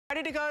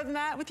Ready to go,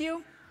 Matt, with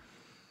you?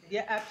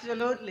 Yeah,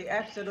 absolutely,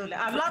 absolutely.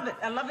 I love it.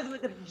 I love it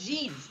with the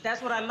jeans.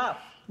 That's what I love.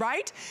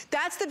 Right?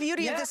 That's the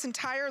beauty of this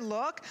entire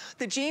look.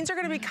 The jeans are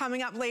gonna be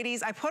coming up,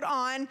 ladies. I put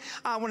on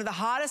one of the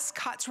hottest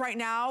cuts right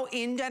now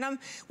in denim,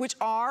 which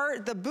are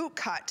the boot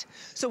cut.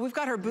 So we've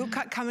got her boot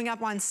cut coming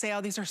up on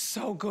sale. These are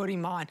so good,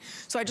 Iman.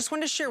 So I just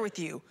wanted to share with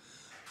you,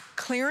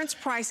 clearance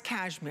price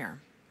cashmere.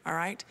 All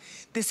right,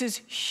 this is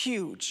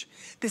huge.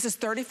 This is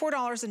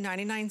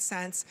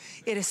 $34.99.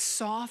 It is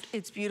soft,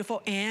 it's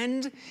beautiful,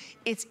 and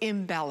it's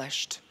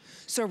embellished.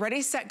 So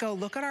ready, set, go.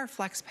 Look at our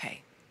flex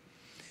pay.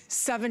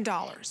 $7.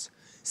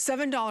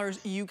 $7,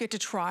 you get to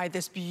try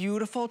this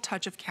beautiful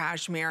touch of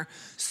cashmere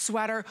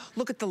sweater.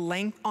 Look at the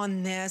length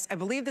on this. I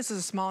believe this is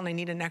a small and I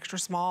need an extra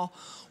small,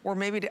 or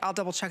maybe I'll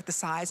double check the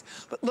size.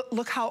 But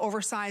look how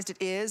oversized it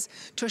is.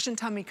 Tush and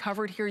tummy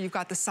covered here. You've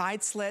got the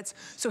side slits.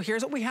 So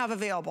here's what we have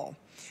available.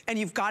 And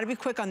you've got to be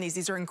quick on these.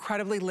 These are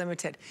incredibly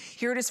limited.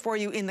 Here it is for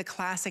you in the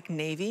classic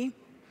navy.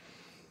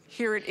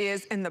 Here it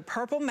is in the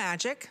purple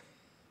magic.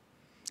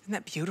 Isn't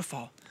that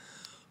beautiful?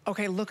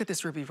 Okay, look at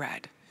this ruby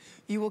red.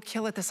 You will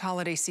kill it this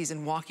holiday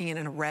season walking in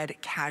a red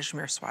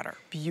cashmere sweater.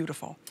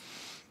 Beautiful.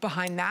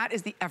 Behind that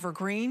is the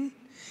evergreen,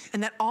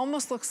 and that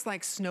almost looks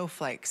like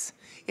snowflakes.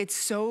 It's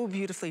so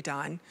beautifully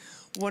done.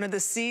 One of the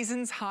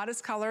season's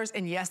hottest colors,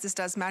 and yes, this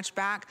does match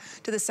back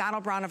to the saddle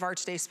brown of our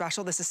today's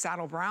special. This is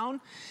saddle brown,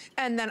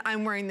 and then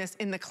I'm wearing this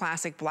in the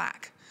classic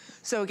black.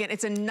 So again,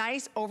 it's a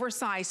nice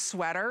oversized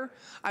sweater.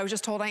 I was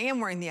just told I am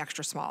wearing the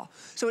extra small.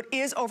 So it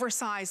is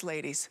oversized,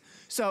 ladies.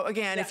 So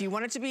again, if you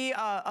want it to be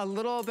a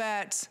little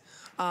bit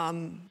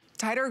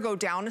tighter, go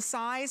down a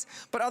size,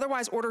 but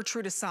otherwise order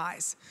true to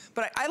size.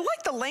 But I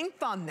like the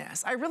length on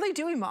this. I really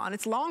do, Iman.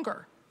 It's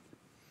longer.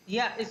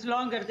 Yeah, it's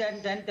longer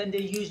than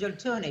the usual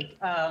tunic.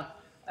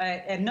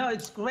 And no,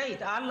 it's great.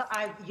 I'm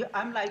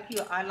like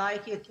you. I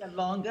like it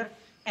longer.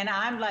 And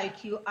I'm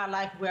like you. I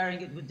like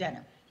wearing it with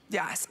denim.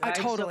 Yes, right?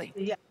 I totally.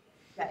 So, yeah,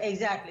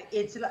 exactly.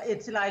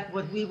 It's like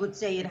what we would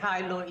say in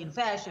high-low in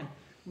fashion,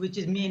 which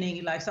is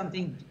meaning like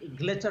something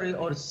glittery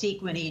or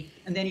sequiny,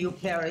 and then you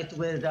pair it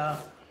with a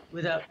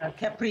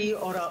capri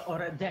or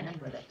a denim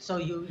with it. So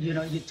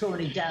you tone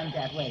it down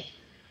that way.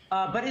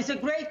 But it's a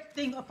great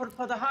thing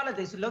for the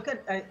holidays. Look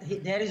at,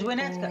 there is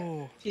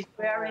Winnetka. She's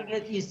wearing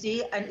it, you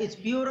see, and it's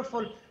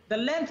beautiful. The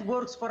length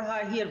works for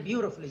her here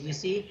beautifully, you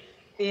see.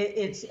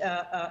 It's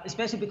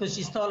especially because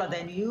she's taller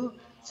than you.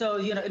 So,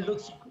 it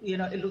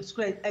looks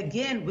great.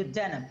 Again, with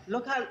denim.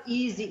 Look how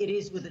easy it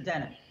is with the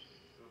denim.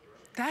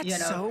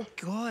 That's so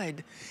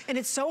good. And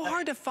it's so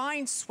hard to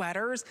find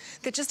sweaters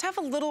that just have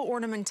a little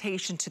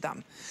ornamentation to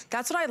them.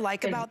 That's what I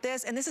like about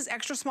this. And this is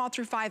extra small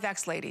through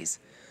 5X, ladies.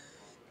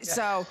 Yeah.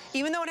 So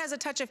even though it has a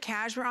touch of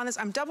cashmere on this,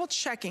 I'm double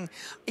checking.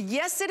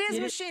 Yes, it is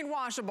machine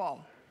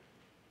washable.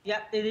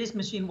 Yeah, it is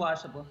machine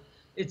washable.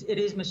 It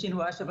is machine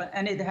washable,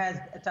 and it has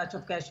a touch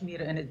of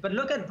cashmere in it. But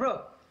look at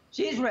Brooke.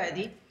 She's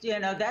ready.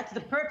 That's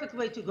the perfect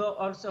way to go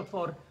also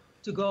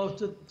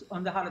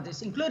on the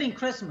holidays, including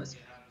Christmas.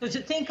 So to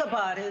think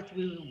about it,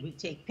 we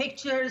take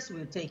pictures,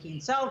 we're taking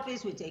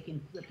selfies, we're taking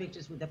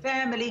pictures with the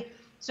family.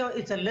 So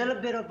it's a little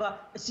bit of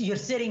so you're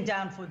sitting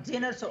down for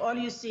dinner, so all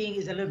you're seeing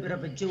is a little bit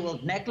of a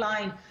jeweled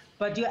neckline,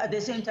 but at the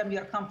same time,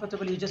 you're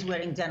comfortable, you're just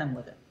wearing denim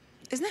with it.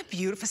 Isn't that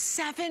beautiful?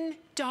 $7.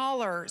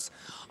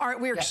 All right,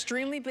 we're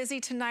extremely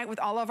busy tonight with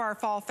all of our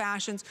fall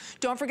fashions.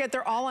 Don't forget,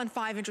 they're all on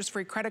 5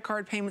 interest-free credit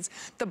card payments.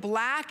 The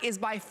black is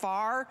by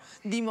far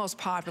the most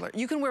popular.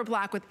 You can wear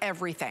black with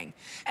everything.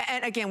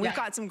 And again, we've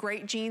got some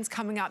great jeans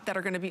coming up that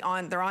are gonna be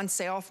they're on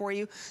sale for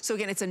you. So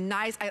again, it's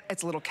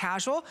a little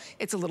casual,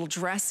 it's a little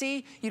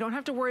dressy. You don't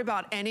have to worry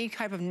about any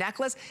type of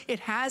necklace. It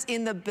has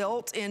in the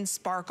built-in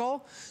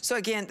sparkle. So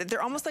again,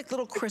 they're almost like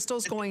little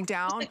crystals going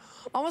down,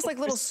 almost like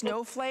little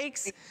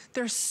snowflakes.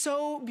 They're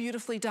so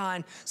beautifully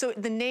done. So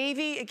the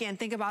navy, again,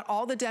 think about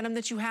all the denim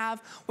that you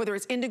have, whether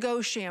it's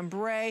indigo,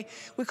 chambray.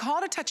 We call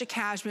it a touch of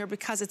cashmere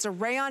because it's a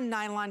rayon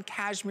nylon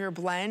cashmere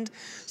blend.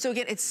 So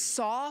again, it's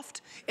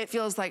soft. It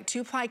feels like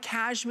 2-ply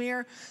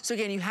cashmere. So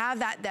again, you have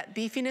that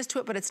beefiness to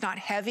it, but it's not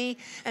heavy.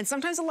 And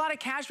sometimes a lot of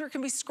cashmere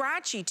can be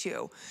scratchy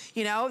too.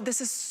 This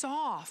is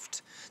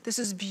soft. This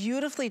is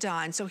beautifully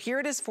done. So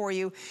here it is for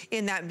you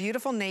in that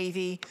beautiful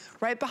navy.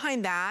 Right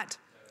behind that,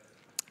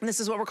 and this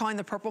is what we're calling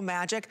the purple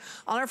magic.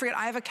 I'll never forget,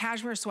 I have a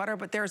cashmere sweater,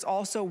 but there's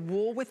also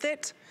wool with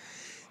it.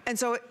 And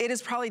so it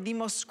is probably the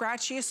most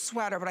scratchiest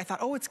sweater, but I thought,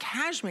 oh, it's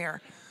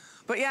cashmere.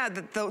 But yeah,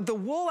 the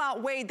wool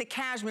outweighed the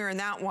cashmere in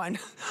that one.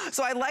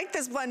 So I like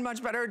this blend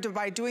much better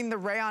by doing the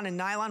rayon and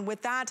nylon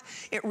with that.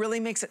 It really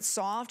makes it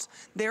soft.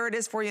 There it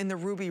is for you in the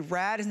ruby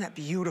red. Isn't that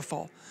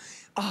beautiful?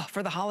 Oh,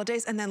 for the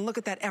holidays. And then look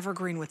at that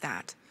evergreen with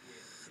that.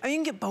 You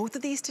can get both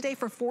of these today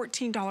for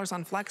 $14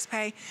 on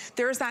FlexPay.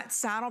 There's that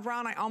saddle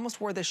brown. I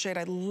almost wore this shade.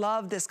 I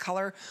love this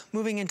color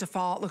moving into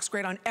fall. It looks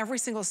great on every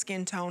single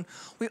skin tone.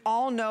 We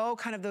all know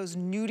kind of those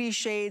nudie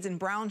shades and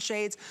brown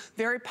shades,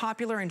 very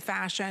popular in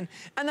fashion.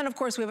 And then of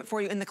course we have it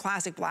for you in the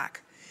classic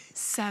black.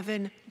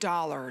 $7.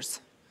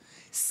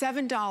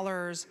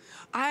 $7.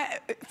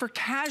 For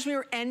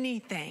cashmere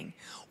anything,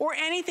 or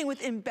anything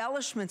with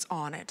embellishments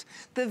on it.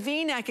 The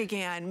V-neck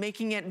again,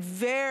 making it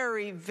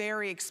very,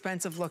 very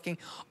expensive looking,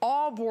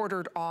 all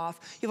bordered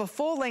off. You have a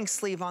full length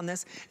sleeve on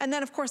this. And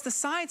then of course the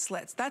side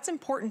slits, that's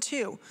important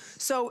too.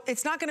 So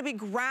it's not gonna be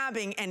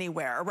grabbing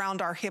anywhere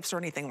around our hips or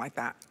anything like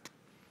that.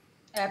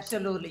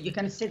 Absolutely. You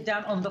can sit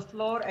down on the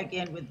floor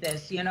again with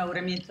this, you know what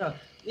I mean? So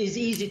it's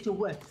easy to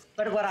wear.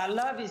 But what I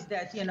love is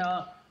that, you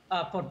know,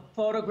 for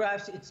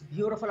photographs, it's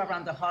beautiful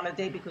around the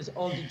holiday because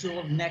all the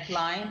jewel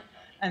neckline.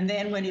 And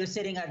then when you're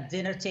sitting at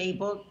dinner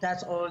table,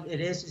 that's all it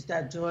is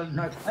that jewel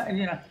neckline.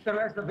 You know, the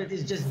rest of it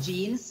is just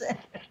jeans.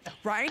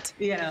 Right?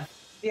 You know,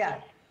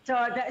 yeah.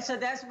 So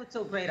that's what's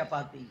so great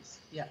about these.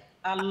 Yeah.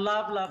 I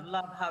love, love,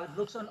 love how it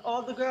looks on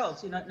all the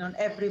girls. You know, on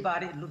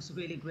everybody, it looks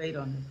really great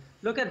on them.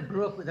 Look at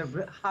Brooke with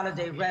a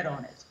holiday red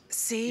on it.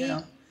 See? You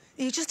know?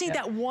 You just need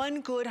that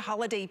one good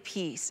holiday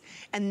piece.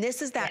 And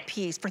this is that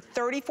piece for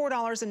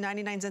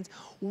 $34.99.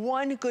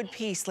 One good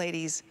piece,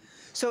 ladies.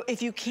 So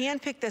if you can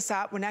pick this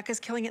up, Winneca's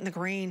killing it in the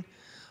green.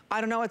 I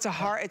don't know, it's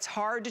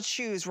hard to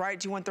choose, right?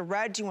 Do you want the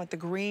red? Do you want the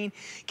green?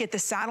 Get the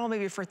saddle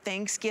maybe for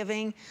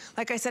Thanksgiving.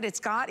 Like I said, it's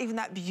got even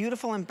that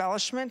beautiful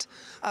embellishment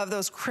of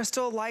those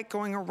crystal-like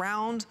going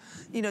around,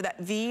 you know, that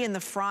V in the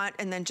front,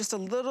 and then just a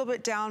little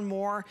bit down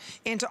more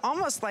into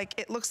almost like,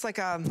 it looks like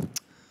a,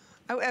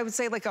 I would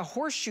say like a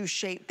horseshoe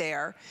shape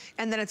there,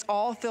 and then it's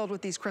all filled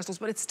with these crystals,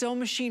 but it's still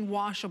machine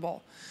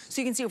washable.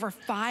 So you can see over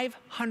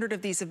 500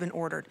 of these have been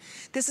ordered.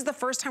 This is the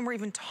first time we're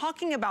even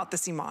talking about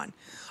this, Iman.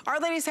 Our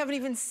ladies haven't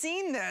even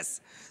seen this.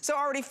 So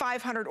already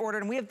 500 ordered,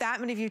 and we have that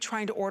many of you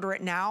trying to order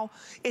it now.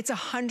 It's a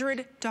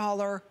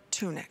 $100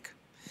 tunic.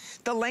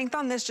 The length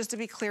on this, just to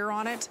be clear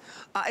on it,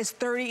 is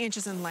 30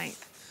 inches in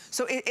length.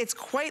 So it's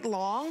quite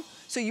long,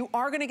 so you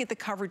are gonna get the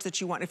coverage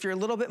that you want. If you're a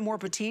little bit more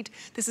petite,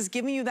 this is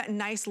giving you that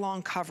nice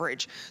long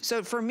coverage.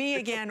 So for me,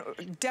 again,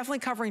 definitely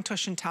covering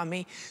tush and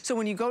tummy. So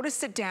when you go to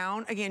sit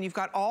down, again, you've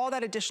got all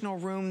that additional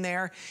room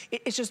there.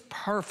 It's just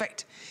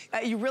perfect.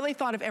 You really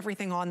thought of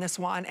everything on this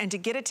one, and to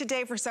get it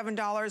today for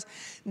 $7,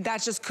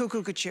 that's just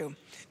cuckoo-cuckoo.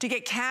 To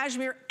get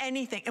cashmere,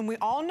 anything, and we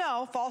all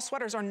know fall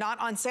sweaters are not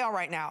on sale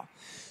right now.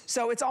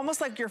 So it's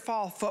almost like your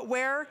fall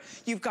footwear.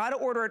 You've got to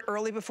order it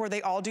early before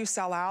they all do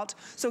sell out.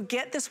 So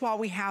get this while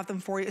we have them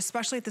for you,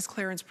 especially at this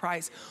clearance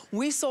price.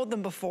 We sold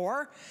them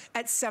before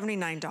at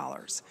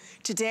 $79.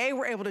 Today,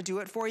 we're able to do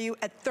it for you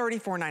at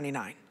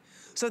 $34.99.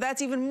 So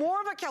that's even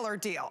more of a killer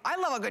deal. I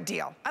love a good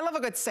deal. I love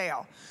a good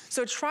sale.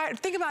 So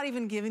think about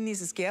even giving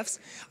these as gifts.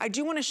 I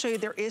do want to show you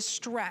there is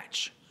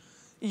stretch.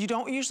 You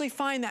don't usually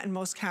find that in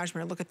most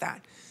cashmere. Look at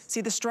that.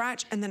 See the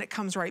stretch, and then it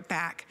comes right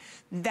back.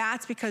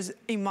 That's because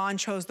Iman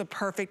chose the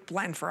perfect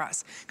blend for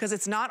us, because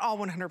it's not all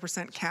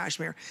 100%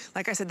 cashmere.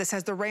 Like I said, this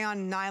has the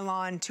rayon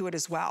nylon to it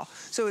as well.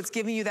 So it's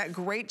giving you that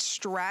great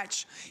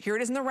stretch. Here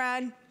it is in the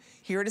red,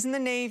 here it is in the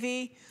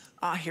navy,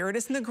 here it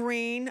is in the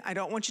green. I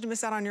don't want you to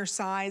miss out on your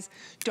size.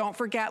 Don't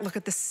forget, look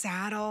at the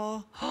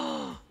saddle.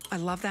 I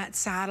love that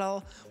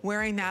saddle.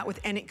 Wearing that with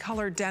any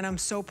colored denim,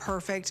 so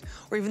perfect.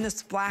 Or even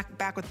this black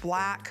back with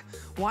black.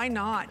 Why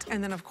not?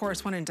 And then of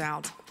course, when in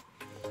doubt,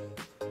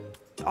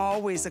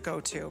 always a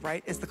go-to,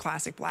 right, is the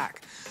classic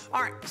black.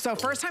 All right, so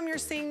first time you're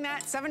seeing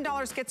that,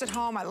 $7 gets it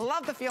home. I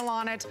love the feel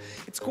on it.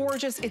 It's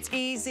gorgeous, it's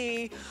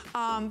easy.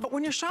 But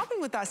when you're shopping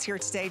with us here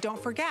today,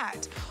 don't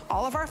forget,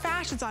 all of our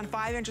fashion's on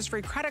 5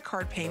 interest-free credit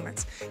card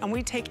payments, and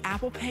we take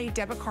Apple Pay,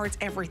 debit cards,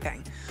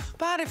 everything.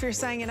 But if you're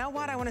saying, you know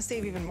what, I wanna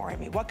save even more,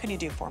 Amy, what can you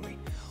do for me?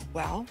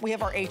 Well, we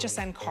have our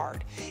HSN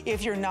card.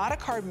 If you're not a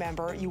card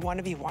member, you want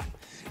to be one.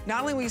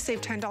 Not only will you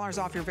save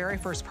 $10 off your very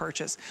first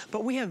purchase,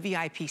 but we have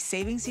VIP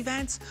savings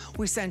events.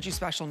 We send you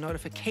special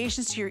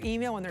notifications to your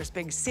email when there's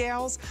big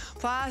sales,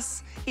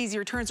 plus easy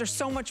returns. There's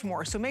so much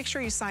more. So make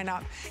sure you sign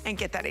up and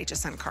get that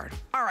HSN card.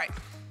 All right.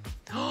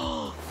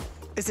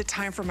 Is it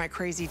time for my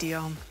crazy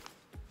deal?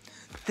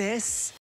 This